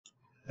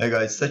Hey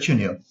guys, Sachin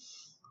here.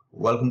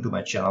 Welcome to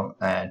my channel,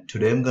 and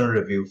today I'm going to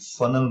review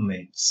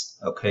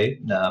FunnelMates. Okay,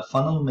 now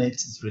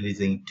FunnelMates is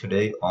releasing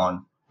today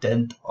on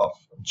 10th of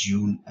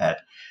June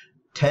at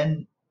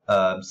 8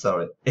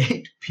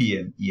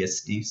 p.m.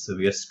 EST. So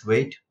we are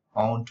straight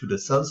on to the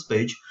sales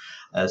page.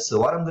 So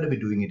what I'm going to be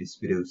doing in this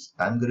video is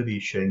I'm going to be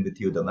sharing with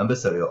you the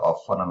members area of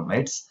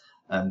FunnelMates.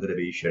 I'm going to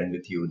be sharing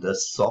with you the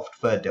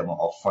software demo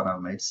of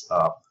FunnelMates,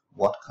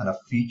 what kind of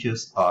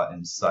features are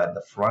inside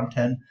the front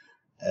end,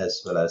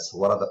 as well as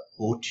what are the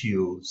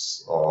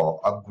OTOs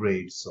or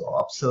upgrades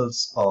or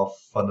upsells of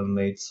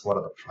FunnelMates, what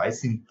are the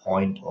pricing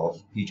point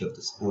of each of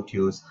these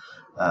OTOs,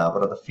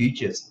 what are the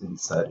features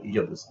inside each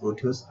of these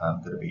OTOs.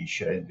 I'm going to be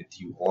sharing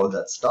with you all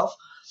that stuff.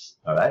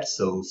 All right,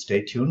 so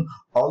stay tuned.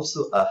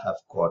 Also, I have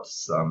got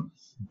some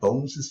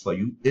bonuses for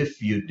you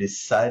if you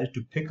decided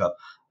to pick up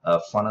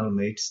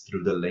FunnelMates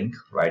through the link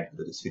right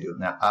below this video.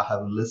 Now, I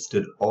have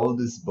listed all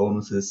these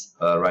bonuses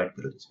right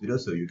below this video,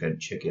 so you can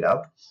check it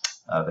out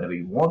whenever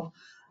you want.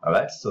 All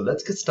right, so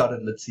let's get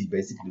started. Let's see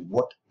basically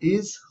what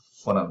is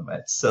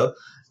FunnelMates. So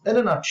in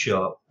a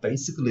nutshell,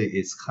 basically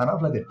it's kind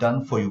of like a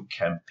done-for-you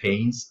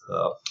campaigns,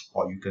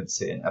 or you can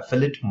say an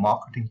affiliate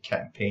marketing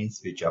campaigns,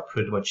 which are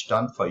pretty much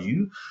done for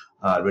you,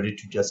 ready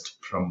to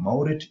just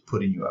promote it,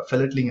 put in your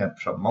affiliate link and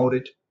promote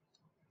it.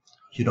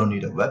 You don't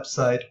need a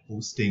website,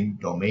 hosting,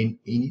 domain,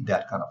 any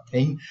that kind of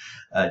thing.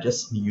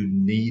 Just you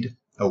need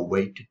a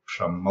way to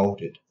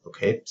promote it.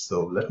 Okay,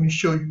 so let me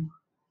show you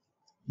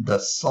the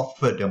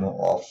software demo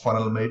of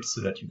FunnelMates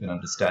so that you can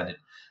understand it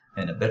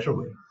in a better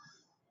way.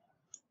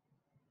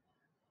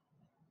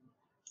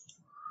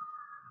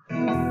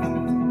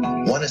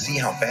 Want to see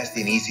how fast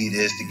and easy it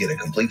is to get a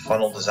complete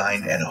funnel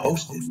designed and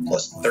hosted,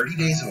 plus 30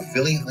 days of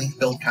affiliate link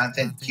filled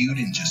content queued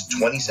in just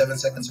 27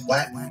 seconds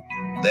flat?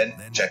 Then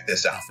check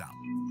this out.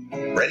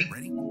 Ready?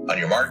 On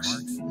your marks,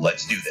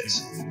 let's do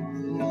this.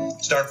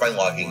 Start by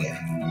logging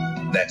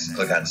in. Next,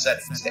 click on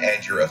Settings to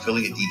add your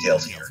affiliate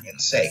details here and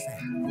save.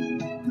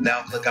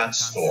 Now click on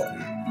Store.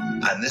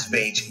 On this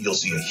page, you'll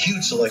see a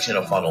huge selection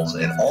of funnels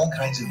and all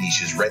kinds of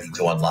niches ready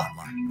to unlock.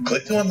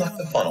 Click to unlock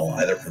the funnel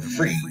either for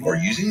free or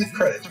using the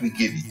credits we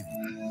give you.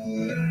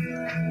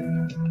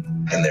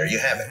 And there you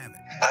have it.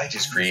 I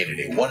just created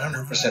a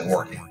 100%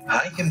 working,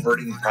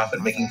 high-converting,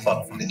 profit-making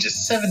funnel in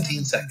just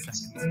 17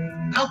 seconds.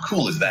 How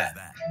cool is that?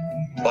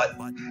 But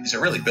is it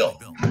really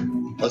built?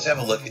 Let's have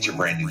a look at your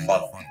brand new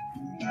funnel.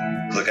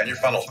 Click on your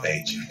funnels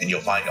page and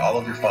you'll find all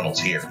of your funnels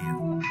here.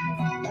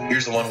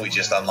 Here's the one we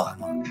just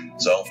unlocked.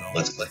 So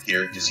let's click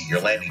here to see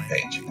your landing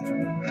page.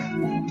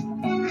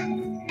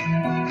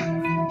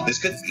 This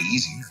could be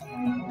easier.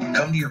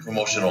 Come to your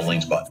promotional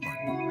links button.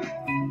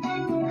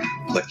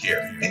 Click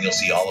here and you'll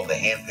see all of the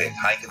hand-picked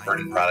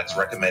high-converting products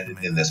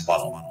recommended in this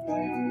funnel.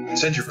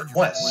 Send your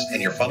requests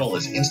and your funnel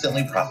is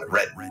instantly profit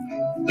ready.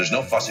 There's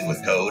no fussing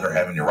with code or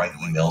having to write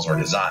emails or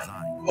design,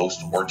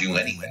 post, or do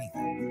anything.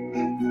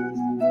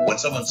 When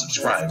someone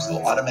subscribes,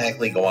 they'll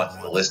automatically go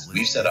onto the list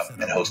we've set up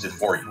and hosted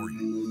for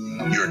you.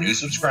 Your new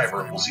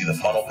subscriber will see the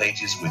funnel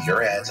pages with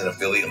your ads and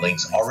affiliate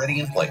links already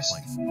in place,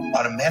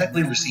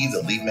 automatically receive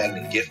the lead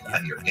magnet gift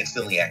on your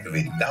instantly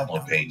activated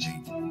download page,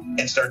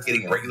 and start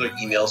getting regular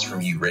emails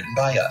from you written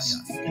by us,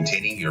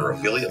 containing your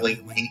affiliate link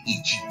in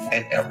each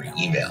and every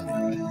email.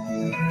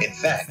 In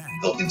fact,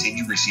 they'll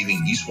continue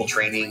receiving useful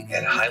training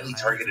and highly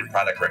targeted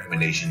product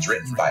recommendations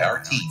written by our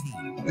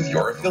team with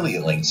your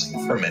affiliate links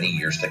for many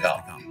years to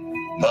come.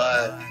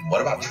 But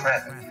what about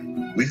traffic?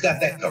 We've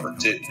got that covered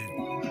too.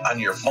 On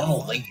your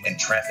funnel link and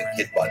traffic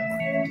kit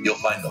button, you'll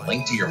find the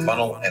link to your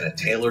funnel and a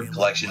tailored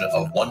collection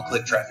of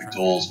one-click traffic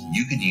tools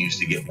you can use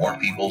to get more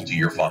people to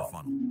your funnel.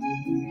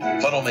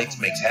 FunnelMates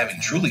makes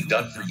having truly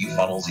done-for-you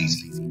funnels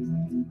easy.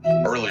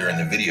 Earlier in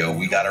the video,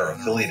 we got our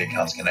affiliate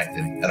accounts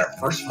connected and our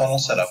first funnel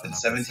set up in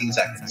 17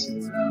 seconds.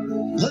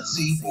 Let's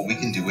see what we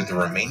can do with the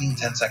remaining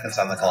 10 seconds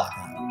on the clock.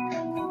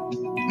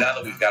 Now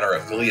that we've got our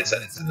affiliate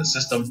settings in the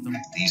system,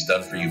 these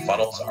done-for-you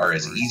funnels are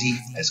as easy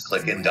as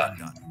click and done.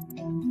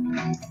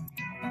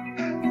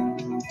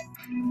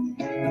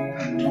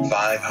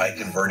 5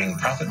 high-converting,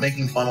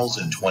 profit-making funnels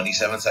in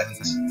 27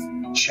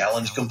 seconds.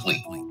 Challenge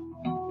complete.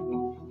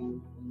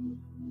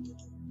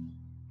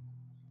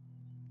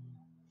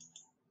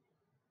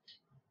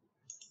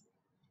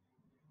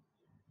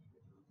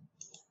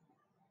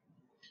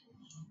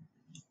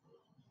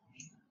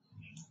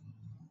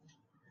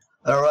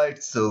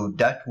 Alright, so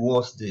that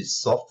was the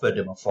software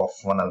demo for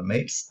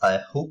FunnelMates. I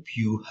hope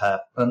you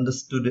have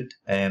understood it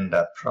and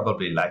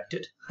probably liked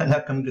it. And now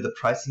coming to the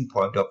pricing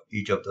point of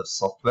each of the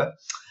software.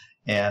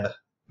 And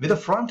with the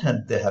front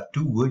end, they have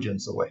 2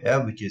 versions over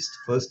here, which is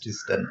first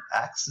is an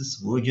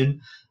Access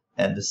version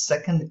and the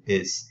second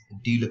is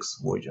Deluxe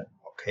version.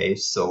 Okay,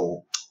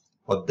 so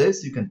for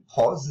this, you can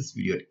pause this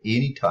video at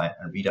any time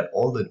and read out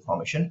all the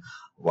information,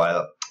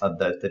 while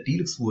the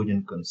Deluxe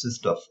version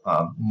consists of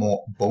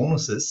more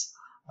bonuses,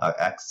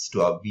 access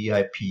to our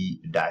VIP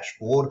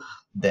dashboard.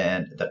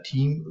 Then the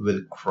team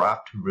will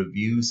craft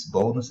reviews,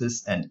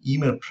 bonuses, and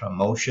email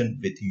promotion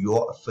with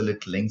your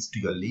affiliate links to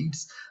your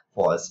leads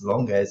for as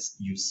long as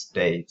you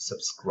stay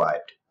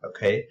subscribed.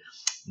 Okay,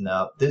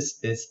 Now this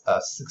is a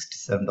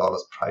 $67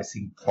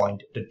 pricing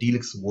point, the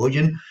deluxe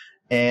version,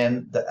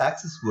 and the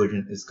access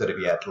version is going to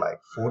be at like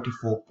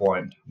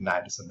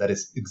 $44.90. That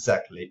is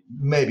exactly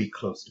maybe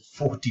close to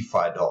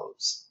 $45.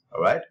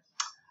 All right.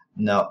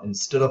 Now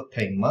instead of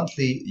paying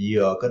monthly,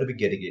 you are going to be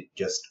getting it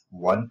just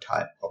one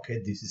time. Okay,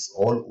 this is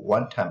all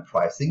one-time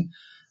pricing,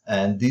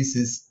 and this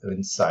is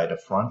inside a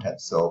front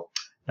end. So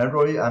don't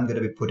worry, I'm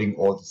going to be putting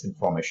all this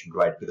information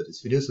right below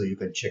this video, so you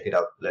can check it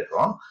out later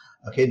on.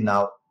 Okay,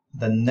 now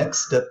the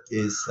next step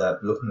is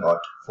looking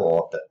out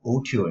for the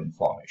OTO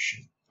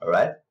information. All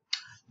right.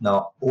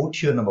 Now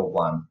OTO number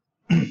 1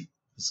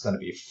 is going to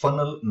be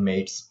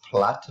FunnelMates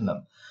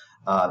Platinum.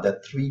 The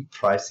 3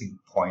 pricing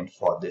point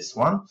for this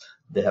one,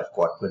 they have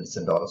got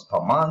 $27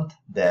 per month.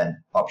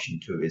 Then option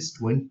 2 is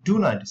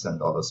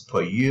 $297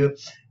 per year,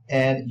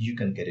 and you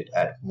can get it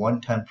at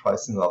one-time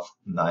pricing of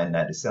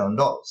 $997.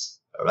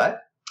 All right.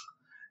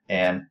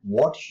 And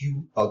what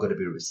you are going to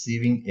be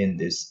receiving in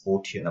this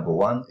OTO number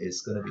 1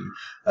 is going to be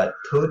a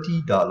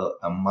 $30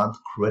 a month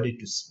credit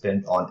to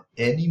spend on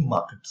any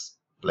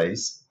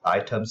marketplace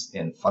items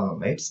in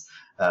FunnelMates.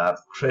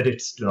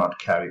 Credits do not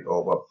carry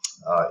over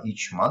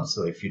each month,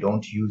 so if you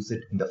don't use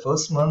it in the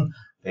first month,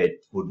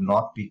 it would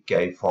not be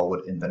carried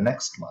forward in the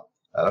next month.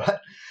 All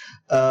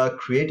right.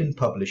 Create and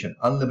publish an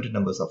unlimited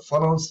numbers of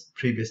funnels.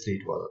 Previously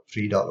it was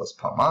 $3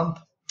 per month.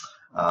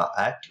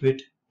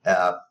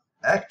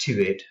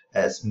 Activate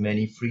as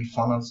many free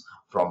funnels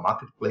from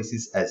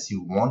marketplaces as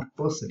you want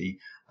personally,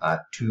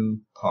 2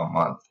 per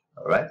month.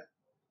 All right.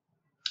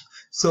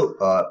 So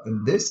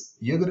in this,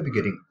 you're going to be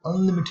getting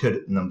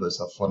unlimited numbers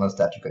of funnels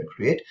that you can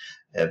create.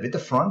 With the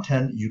front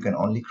end, you can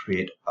only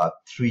create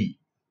 3.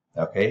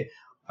 Okay.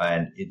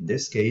 And in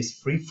this case,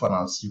 free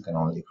funnels, you can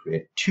only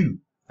create 2.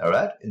 All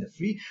right, in the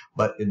free,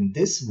 but in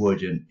this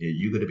version,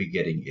 you're going to be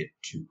getting it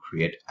to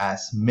create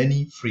as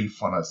many free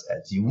funnels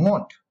as you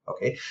want.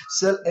 Okay,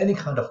 sell any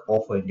kind of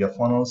offer in your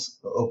funnels,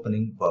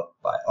 opening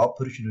by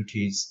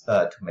opportunities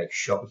to make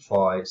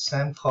Shopify,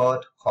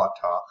 SamCart,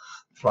 Kartra,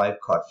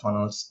 ThriveCart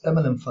funnels,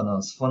 MLM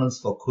funnels, funnels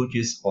for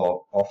coaches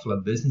or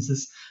offline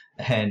businesses,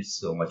 and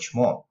so much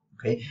more.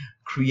 Okay,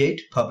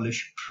 create,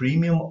 publish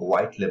premium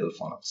white label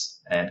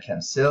funnels and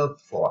can sell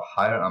for a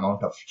higher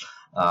amount of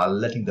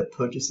letting the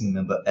purchasing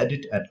member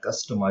edit and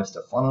customize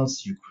the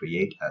funnels you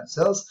create and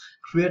sells.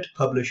 Create,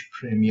 publish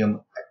premium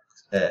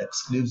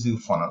exclusive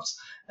funnels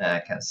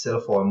can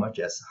sell for much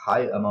as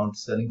high amount,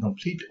 selling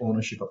complete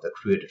ownership of the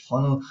created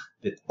funnel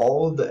with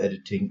all the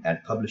editing and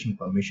publishing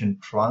permission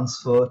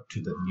transferred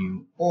to the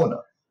new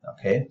owner.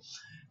 Okay,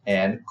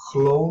 and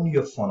clone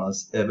your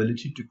funnels,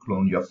 ability to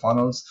clone your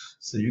funnels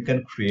so you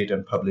can create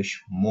and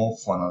publish more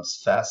funnels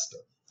faster.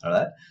 All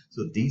right,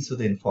 so these are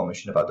the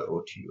information about the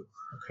OTO.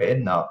 Okay,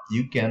 now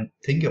you can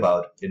think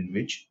about in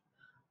which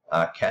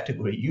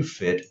category you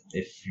fit.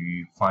 If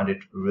you find it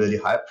really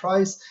high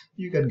price,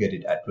 you can get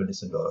it at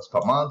 $27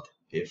 per month.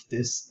 If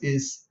this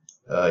is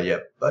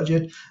your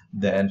budget,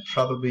 then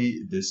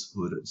probably this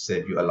would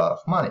save you a lot of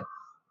money.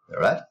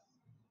 All right.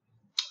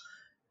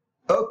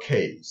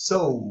 Okay,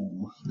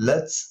 so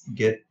let's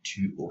get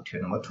to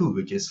OTO number 2,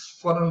 which is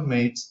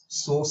FunnelMates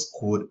Source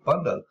Code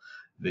Bundle,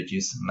 which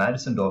is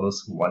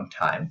 $97 one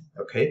time.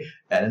 Okay,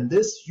 and in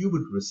this you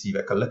would receive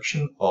a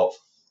collection of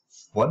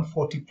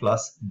 140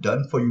 plus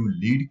done for you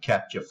lead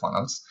capture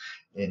funnels,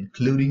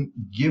 including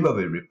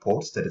giveaway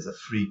reports, that is a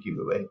free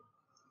giveaway,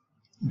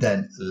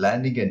 then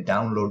landing and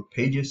download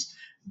pages,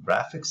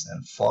 graphics,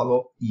 and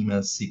follow-up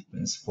email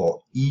sequence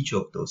for each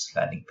of those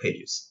landing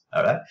pages.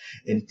 All right,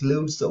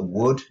 includes the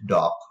Word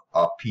doc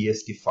or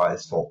PSD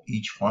files for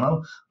each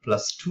funnel,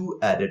 plus 2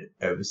 added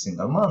every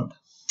single month.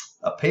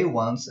 Pay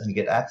once and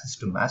get access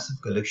to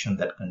massive collection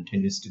that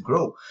continues to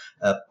grow.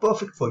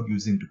 Perfect for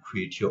using to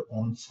create your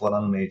own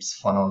FunnelMates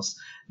funnels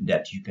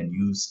that you can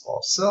use or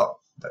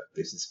sell. But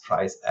this is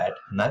priced at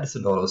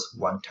 $97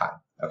 one time.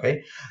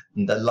 Okay,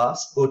 and the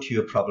last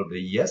OTO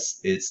probably,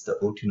 yes, it's the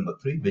OTO number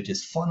 3, which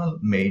is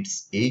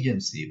FunnelMates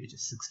Agency, which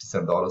is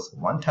 $67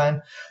 one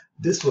time.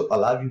 This will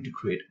allow you to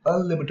create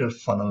unlimited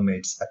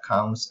FunnelMates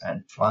accounts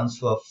and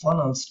transfer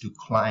funnels to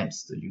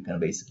clients. So you can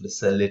basically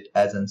sell it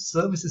as in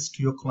services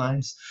to your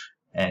clients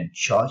and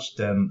charge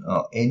them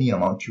any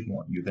amount you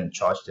want. You can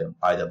charge them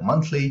either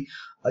monthly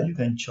or you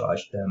can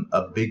charge them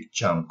a big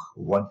chunk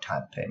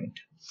one-time payment.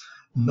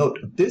 Note,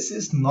 this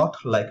is not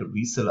like a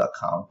reseller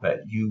account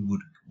where you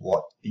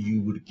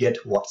would get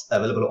what's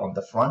available on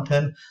the front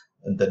end.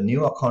 The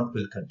new account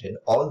will contain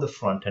all the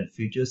front end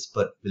features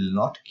but will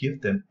not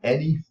give them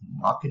any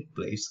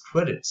marketplace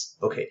credits.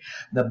 Okay,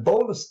 the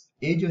bonus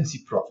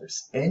agency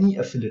profits, any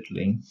affiliate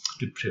link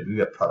to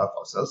preview a product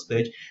or sales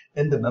page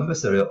in the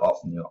members area of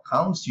new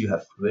accounts you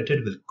have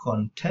created will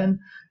contain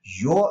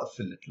your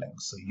affiliate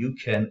links, so you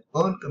can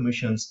earn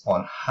commissions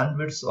on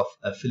hundreds of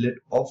affiliate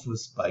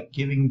offers by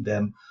giving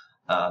them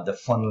the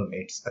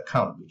FunnelMates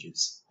account, which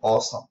is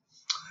awesome.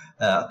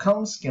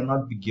 Accounts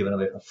cannot be given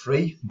away for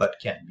free but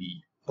can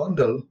be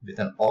bundled with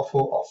an offer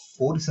of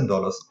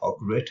 $47 or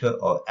greater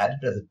or added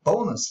as a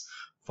bonus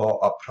for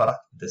a product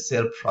with a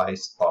sale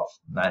price of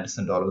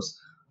 $97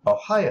 or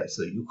higher.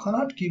 So you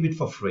cannot give it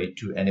for free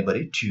to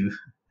anybody to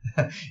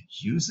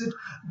use it,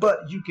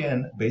 but you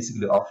can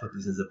basically offer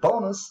this as a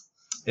bonus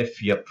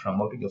if you're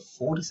promoting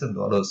a $47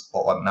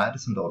 or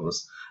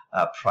 $97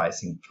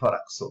 pricing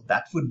product. So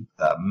that would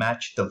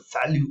match the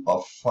value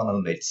of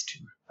FunnelMates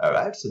too. All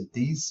right, so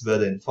these were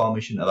the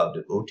information about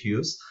the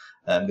OTOs.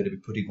 I'm going to be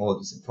putting all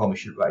this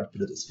information right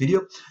below this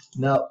video.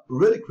 Now,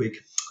 really quick,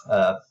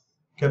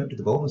 coming to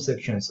the bonus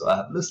section. So I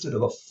have listed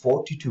over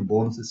 42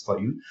 bonuses for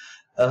you.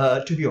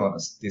 To be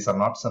honest, these are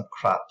not some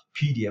crap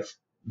PDF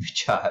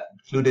which I have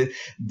included.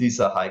 These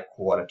are high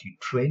quality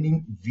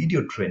training,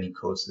 video training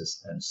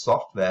courses and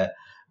software,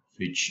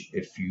 which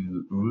if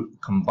you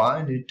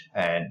combine it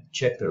and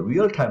check the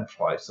real-time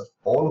price of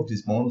all of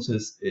these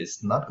bonuses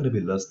is not going to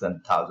be less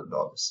than $1,000.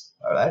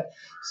 All right,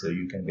 so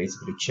you can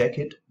basically check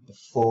it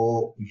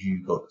before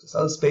you go to the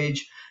sales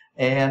page,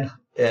 and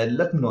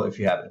let me know if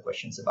you have any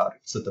questions about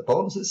it. So the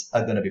bonuses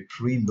are going to be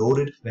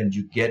preloaded when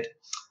you get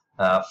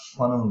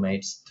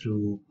FunnelMates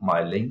through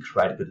my link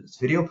right below this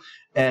video,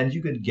 and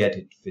you can get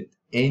it with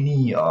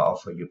any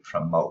offer you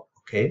promote.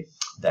 Okay,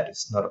 that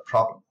is not a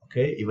problem.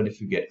 Okay, even if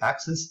you get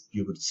access,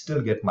 you would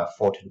still get my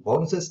 42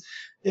 bonuses.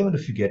 Even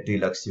if you get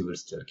deluxe, you will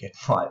still get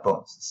my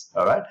bonuses.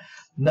 All right,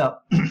 now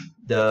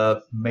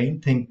the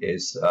main thing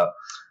is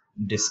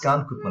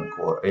discount coupon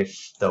code.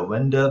 If the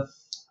vendor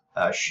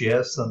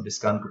shares some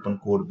discount coupon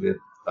code with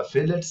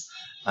affiliates,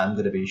 I'm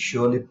going to be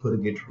surely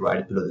putting it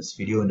right below this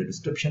video in the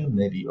description,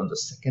 maybe on the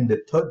second day,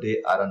 third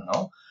day, I don't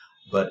know,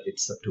 but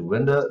it's up to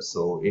vendor.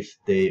 So if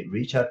they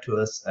reach out to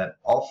us and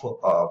offer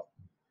a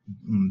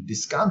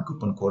discount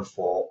coupon code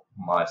for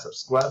my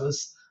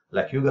subscribers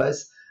like you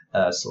guys,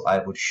 so I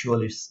would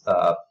surely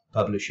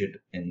publish it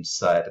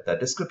inside the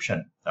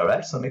description. All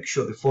right, so make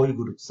sure before you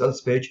go to the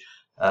sales page,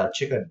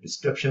 check out the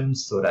description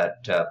so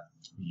that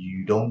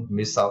you don't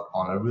miss out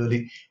on a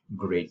really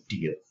great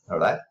deal. All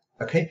right,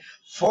 okay,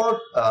 for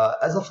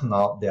as of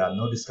now there are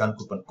no discount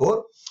coupon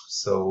code,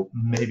 so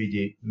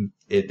maybe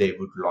they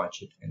would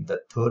launch it in the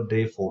third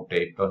day, fourth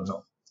day, don't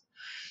know.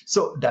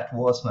 So that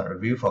was my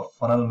review for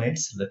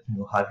FunnelMates. Let me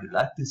know how you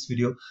like this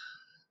video.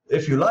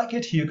 If you like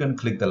it, you can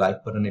click the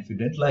like button. If you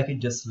didn't like it,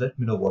 just let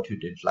me know what you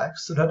didn't like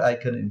so that I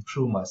can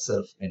improve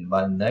myself in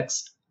my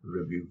next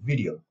review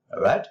video.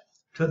 All right,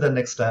 till the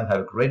next time, have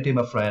a great day,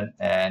 my friend,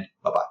 and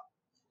bye-bye.